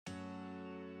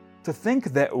To think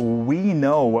that we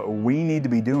know what we need to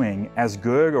be doing as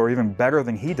good or even better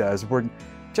than He does would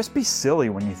just be silly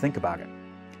when you think about it.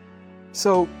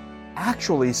 So,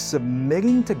 actually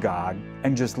submitting to God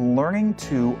and just learning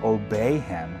to obey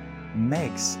Him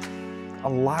makes a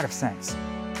lot of sense.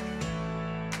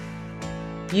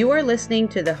 You are listening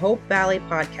to the Hope Valley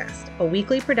Podcast, a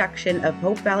weekly production of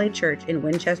Hope Valley Church in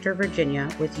Winchester, Virginia,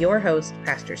 with your host,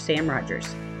 Pastor Sam Rogers.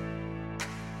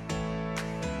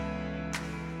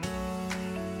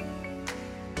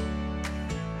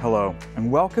 Hello,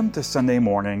 and welcome to Sunday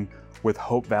Morning with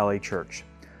Hope Valley Church.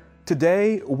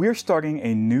 Today, we're starting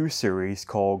a new series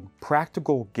called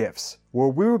Practical Gifts, where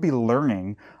we will be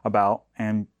learning about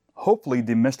and hopefully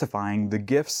demystifying the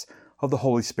gifts of the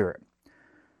Holy Spirit.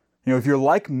 You know, if you're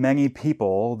like many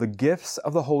people, the gifts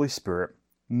of the Holy Spirit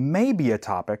may be a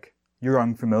topic you're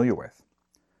unfamiliar with.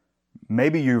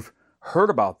 Maybe you've heard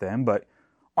about them, but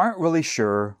aren't really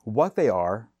sure what they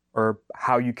are or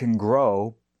how you can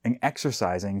grow in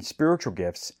exercising spiritual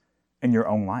gifts in your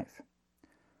own life.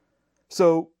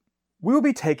 So, we'll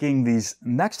be taking these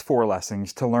next 4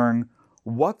 lessons to learn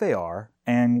what they are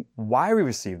and why we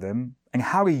receive them and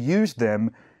how to use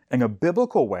them in a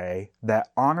biblical way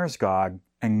that honors God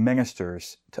and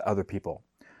ministers to other people.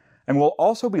 And we'll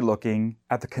also be looking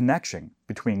at the connection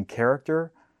between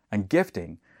character and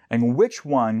gifting and which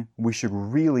one we should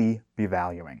really be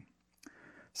valuing.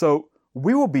 So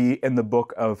we will be in the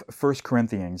book of 1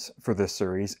 Corinthians for this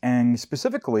series, and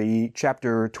specifically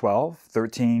chapter 12,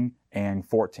 13, and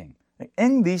 14.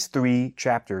 In these 3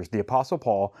 chapters, the Apostle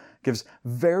Paul gives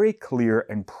very clear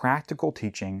and practical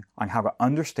teaching on how to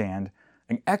understand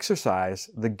and exercise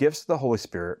the gifts of the Holy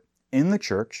Spirit in the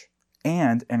church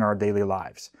and in our daily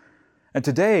lives. And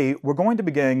today, we're going to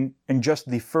begin in just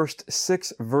the first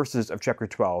 6 verses of chapter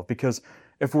 12, because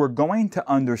if we're going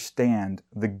to understand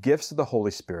the gifts of the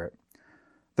Holy Spirit,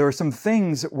 there are some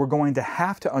things we're going to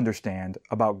have to understand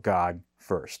about God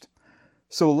first.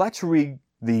 So let's read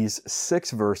these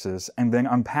 6 verses and then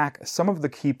unpack some of the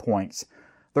key points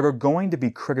that are going to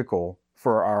be critical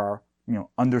for our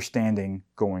understanding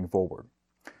going forward.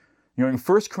 In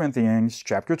 1 Corinthians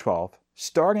chapter 12,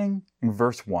 starting in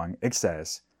verse 1, it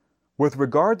says, "With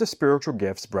regard to spiritual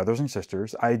gifts, brothers and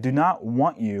sisters, I do not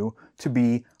want you to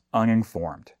be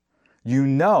uninformed. You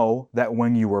know that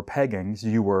when you were pagans,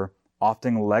 you were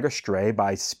often led astray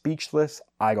by speechless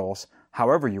idols,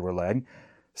 however you were led.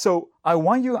 So I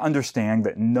want you to understand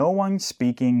that no one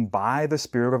speaking by the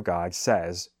Spirit of God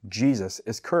says Jesus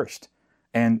is cursed,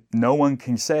 and no one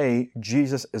can say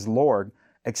Jesus is Lord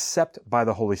except by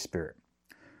the Holy Spirit.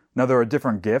 Now there are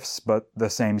different gifts, but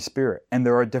the same Spirit, and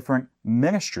there are different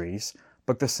ministries,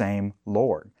 but the same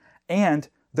Lord. And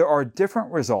there are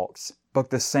different results, but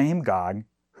the same God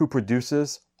who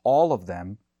produces all of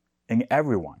them in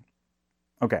everyone."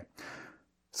 Okay,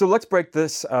 so let's break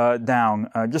this down,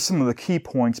 just some of the key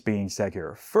points being said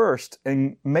here. First,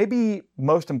 and maybe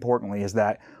most importantly, is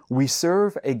that we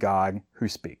serve a God who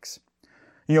speaks.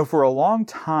 For a long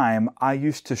time, I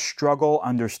used to struggle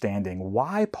understanding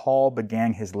why Paul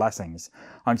began his lessons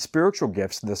on spiritual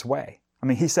gifts this way.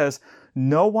 He says,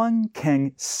 no one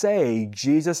can say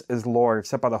Jesus is Lord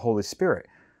except by the Holy Spirit.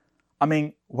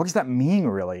 What does that mean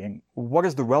really? And what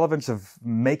is the relevance of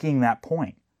making that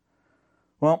point?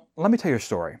 Well, let me tell you a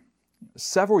story.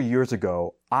 Several years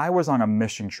ago, I was on a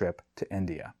mission trip to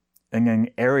India, in an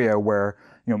area where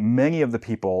many of the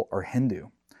people are Hindu.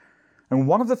 And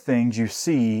one of the things you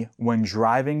see when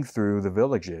driving through the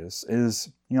villages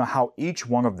is how each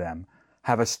one of them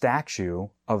have a statue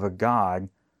of a god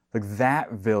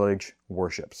that village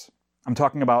worships. I'm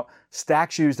talking about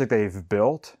statues that they've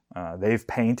built, they've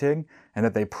painted, and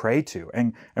that they pray to.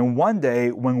 And one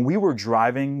day, when we were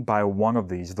driving by one of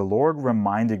these, the Lord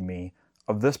reminded me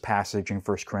of this passage in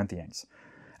 1 Corinthians.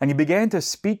 And He began to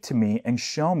speak to me and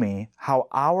show me how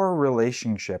our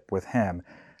relationship with Him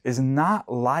is not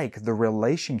like the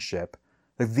relationship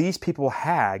that these people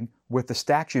had with the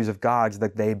statues of gods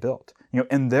that they built.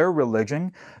 In their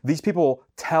religion, these people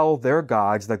tell their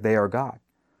gods that they are God.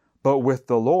 But with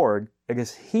the Lord, it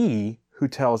is He who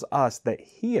tells us that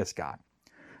He is God.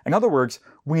 In other words,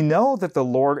 we know that the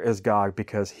Lord is God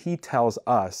because He tells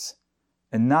us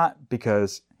and not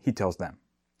because He tells them.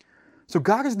 So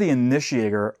God is the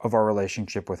initiator of our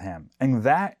relationship with Him. And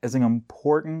that is an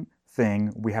important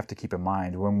thing we have to keep in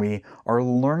mind when we are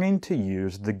learning to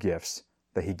use the gifts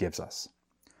that He gives us.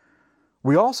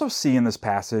 We also see in this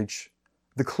passage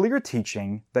the clear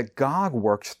teaching that God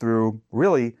works through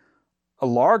really a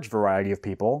large variety of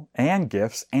people and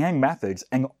gifts and methods,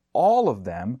 and all of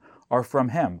them are from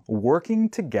Him, working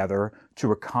together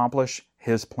to accomplish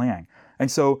His plan. And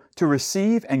so to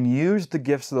receive and use the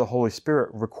gifts of the Holy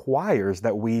Spirit requires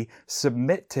that we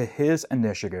submit to His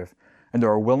initiative and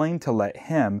are willing to let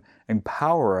Him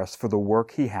empower us for the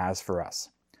work He has for us.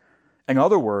 In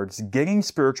other words, getting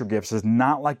spiritual gifts is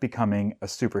not like becoming a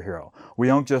superhero. We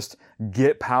don't just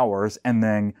get powers and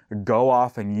then go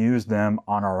off and use them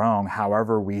on our own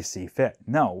however we see fit.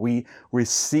 No, we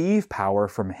receive power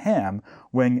from Him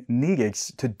when needed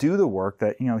to do the work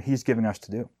that He's giving us to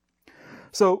do.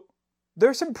 So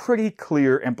there's some pretty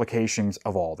clear implications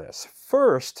of all this.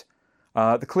 First,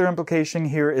 the clear implication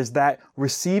here is that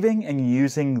receiving and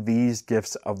using these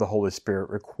gifts of the Holy Spirit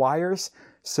requires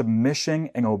submission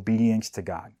and obedience to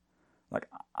God.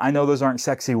 I know those aren't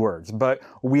sexy words, but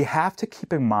we have to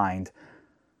keep in mind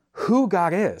who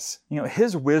God is.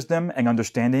 His wisdom and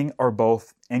understanding are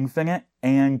both infinite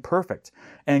and perfect.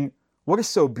 And what is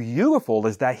so beautiful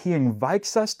is that He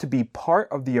invites us to be part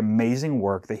of the amazing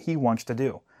work that He wants to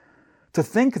do. To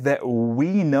think that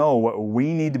we know what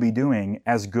we need to be doing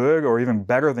as good or even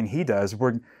better than He does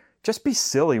would just be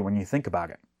silly when you think about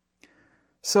it.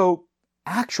 So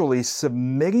actually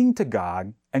submitting to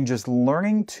God and just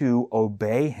learning to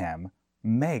obey Him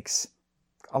makes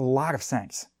a lot of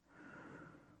sense.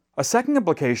 A second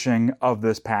implication of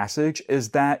this passage is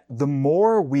that the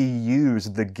more we use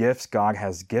the gifts God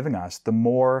has given us, the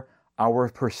more our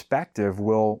perspective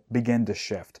will begin to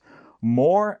shift.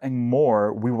 More and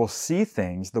more we will see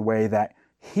things the way that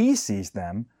He sees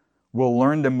them. We'll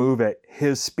learn to move at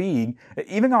His speed.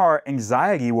 Even our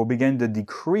anxiety will begin to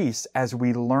decrease as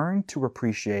we learn to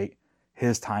appreciate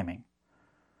His timing.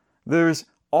 There's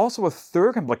also a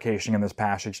third implication in this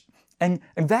passage, and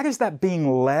that is that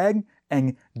being led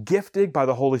and gifted by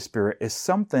the Holy Spirit is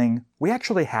something we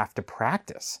actually have to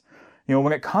practice.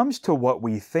 When it comes to what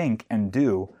we think and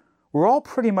do, we're all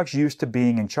pretty much used to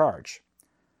being in charge.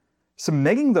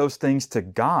 Submitting those things to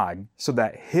God so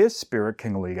that His Spirit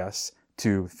can lead us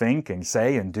to think and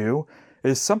say and do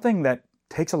is something that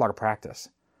takes a lot of practice.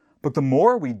 But the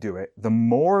more we do it, the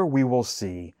more we will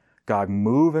see God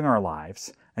move in our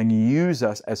lives and use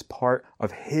us as part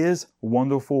of His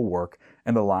wonderful work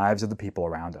in the lives of the people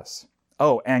around us.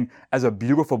 Oh, and as a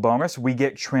beautiful bonus, we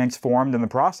get transformed in the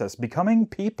process, becoming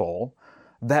people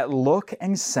that look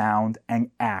and sound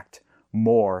and act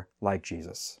more like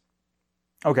Jesus.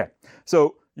 Okay,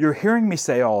 so you're hearing me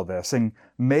say all of this, and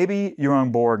maybe you're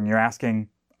on board and you're asking,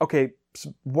 okay,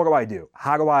 so what do I do?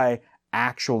 How do I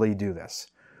actually do this?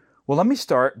 Well, let me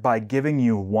start by giving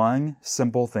you one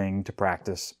simple thing to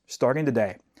practice starting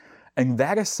today, and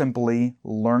that is simply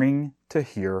learning to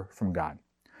hear from God.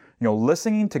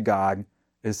 Listening to God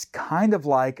is kind of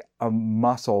like a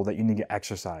muscle that you need to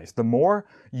exercise. The more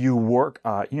you work,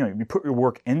 you put your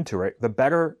work into it, the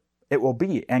better it will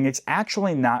be. And it's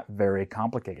actually not very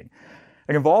complicated.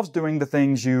 It involves doing the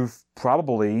things you've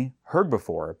probably heard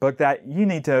before, but that you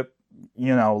need to,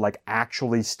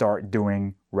 actually start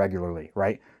doing regularly,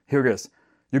 right? Here it is.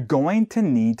 You're going to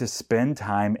need to spend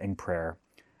time in prayer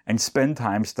and spend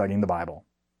time studying the Bible.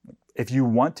 If you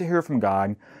want to hear from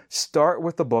God, start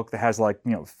with the book that has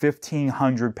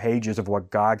 1,500 pages of what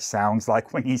God sounds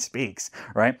like when He speaks,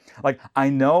 right? I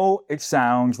know it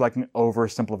sounds like an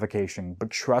oversimplification, but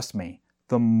trust me,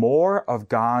 the more of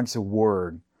God's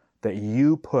Word that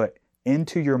you put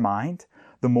into your mind,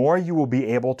 the more you will be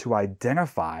able to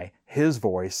identify His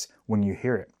voice when you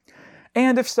hear it.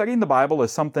 And if studying the Bible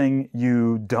is something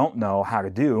you don't know how to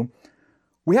do,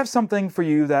 we have something for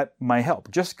you that might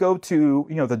help. Just go to,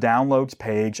 the downloads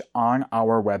page on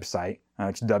our website.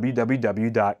 It's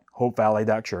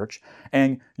www.hopevalley.church.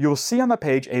 And you'll see on the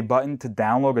page a button to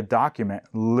download a document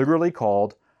literally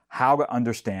called How to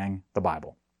Understand the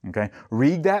Bible. Okay?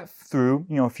 Read that through,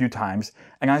 a few times,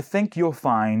 and I think you'll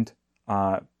find,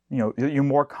 you're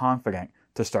more confident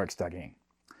to start studying.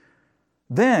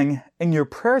 Then, in your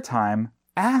prayer time,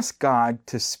 ask God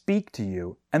to speak to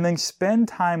you and then spend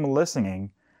time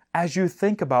listening as you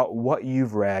think about what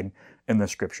you've read in the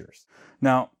Scriptures.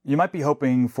 Now, you might be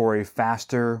hoping for a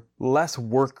faster, less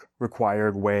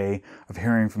work-required way of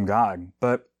hearing from God,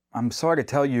 but I'm sorry to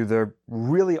tell you there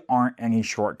really aren't any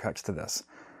shortcuts to this.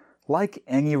 Like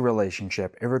any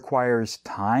relationship, it requires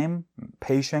time,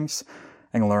 patience,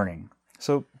 and learning.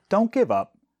 So don't give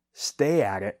up. Stay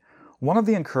at it. One of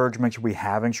the encouragements we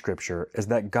have in Scripture is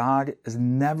that God is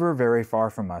never very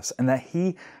far from us and that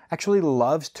He actually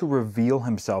loves to reveal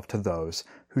Himself to those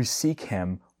who seek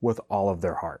Him with all of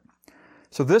their heart.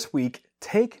 So this week,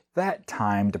 take that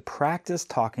time to practice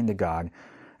talking to God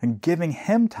and giving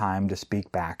Him time to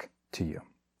speak back to you.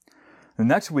 The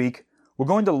next week, we're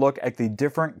going to look at the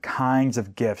different kinds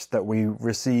of gifts that we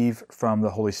receive from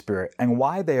the Holy Spirit and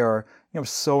why they are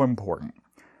so important.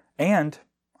 and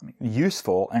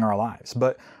useful in our lives.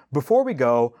 But before we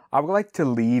go, I would like to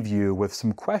leave you with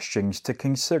some questions to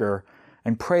consider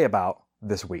and pray about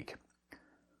this week.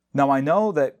 Now, I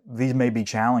know that these may be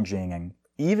challenging and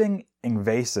even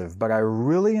invasive, but I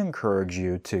really encourage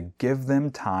you to give them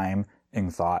time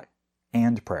in thought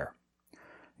and prayer.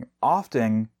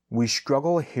 Often, we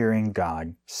struggle hearing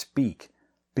God speak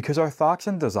because our thoughts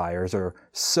and desires are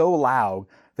so loud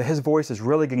that His voice is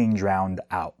really getting drowned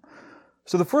out.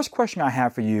 So the first question I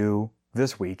have for you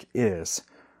this week is,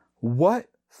 what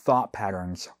thought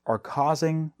patterns are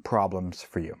causing problems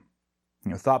for you?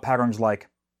 Thought patterns like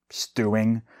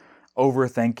stewing,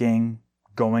 overthinking,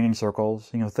 going in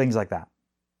circles, things like that.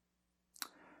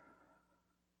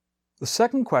 The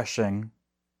second question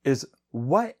is,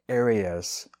 what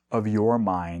areas of your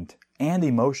mind and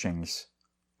emotions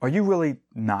are you really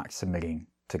not submitting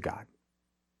to God?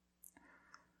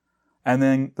 And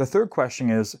then the third question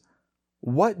is,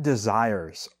 what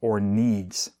desires or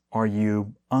needs are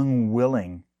you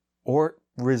unwilling or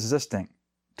resistant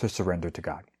to surrender to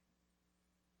God?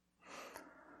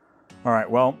 All right,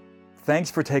 well, thanks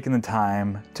for taking the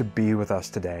time to be with us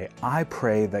today. I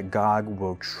pray that God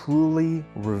will truly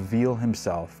reveal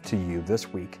Himself to you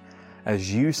this week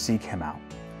as you seek Him out.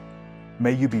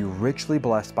 May you be richly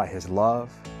blessed by His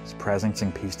love, His presence,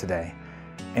 and peace today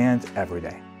and every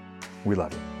day. We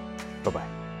love you. Bye-bye.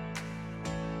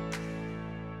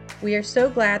 We are so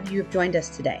glad you have joined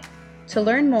us today. To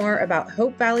learn more about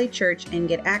Hope Valley Church and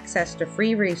get access to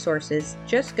free resources,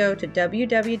 just go to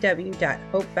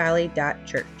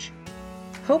www.hopevalley.church.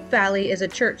 Hope Valley is a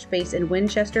church based in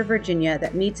Winchester, Virginia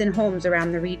that meets in homes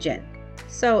around the region.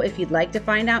 So if you'd like to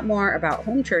find out more about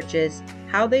home churches,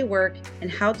 how they work,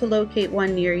 and how to locate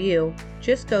one near you,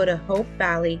 just go to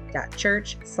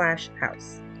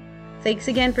hopevalley.church/house. Thanks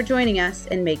again for joining us,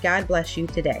 and may God bless you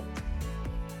today.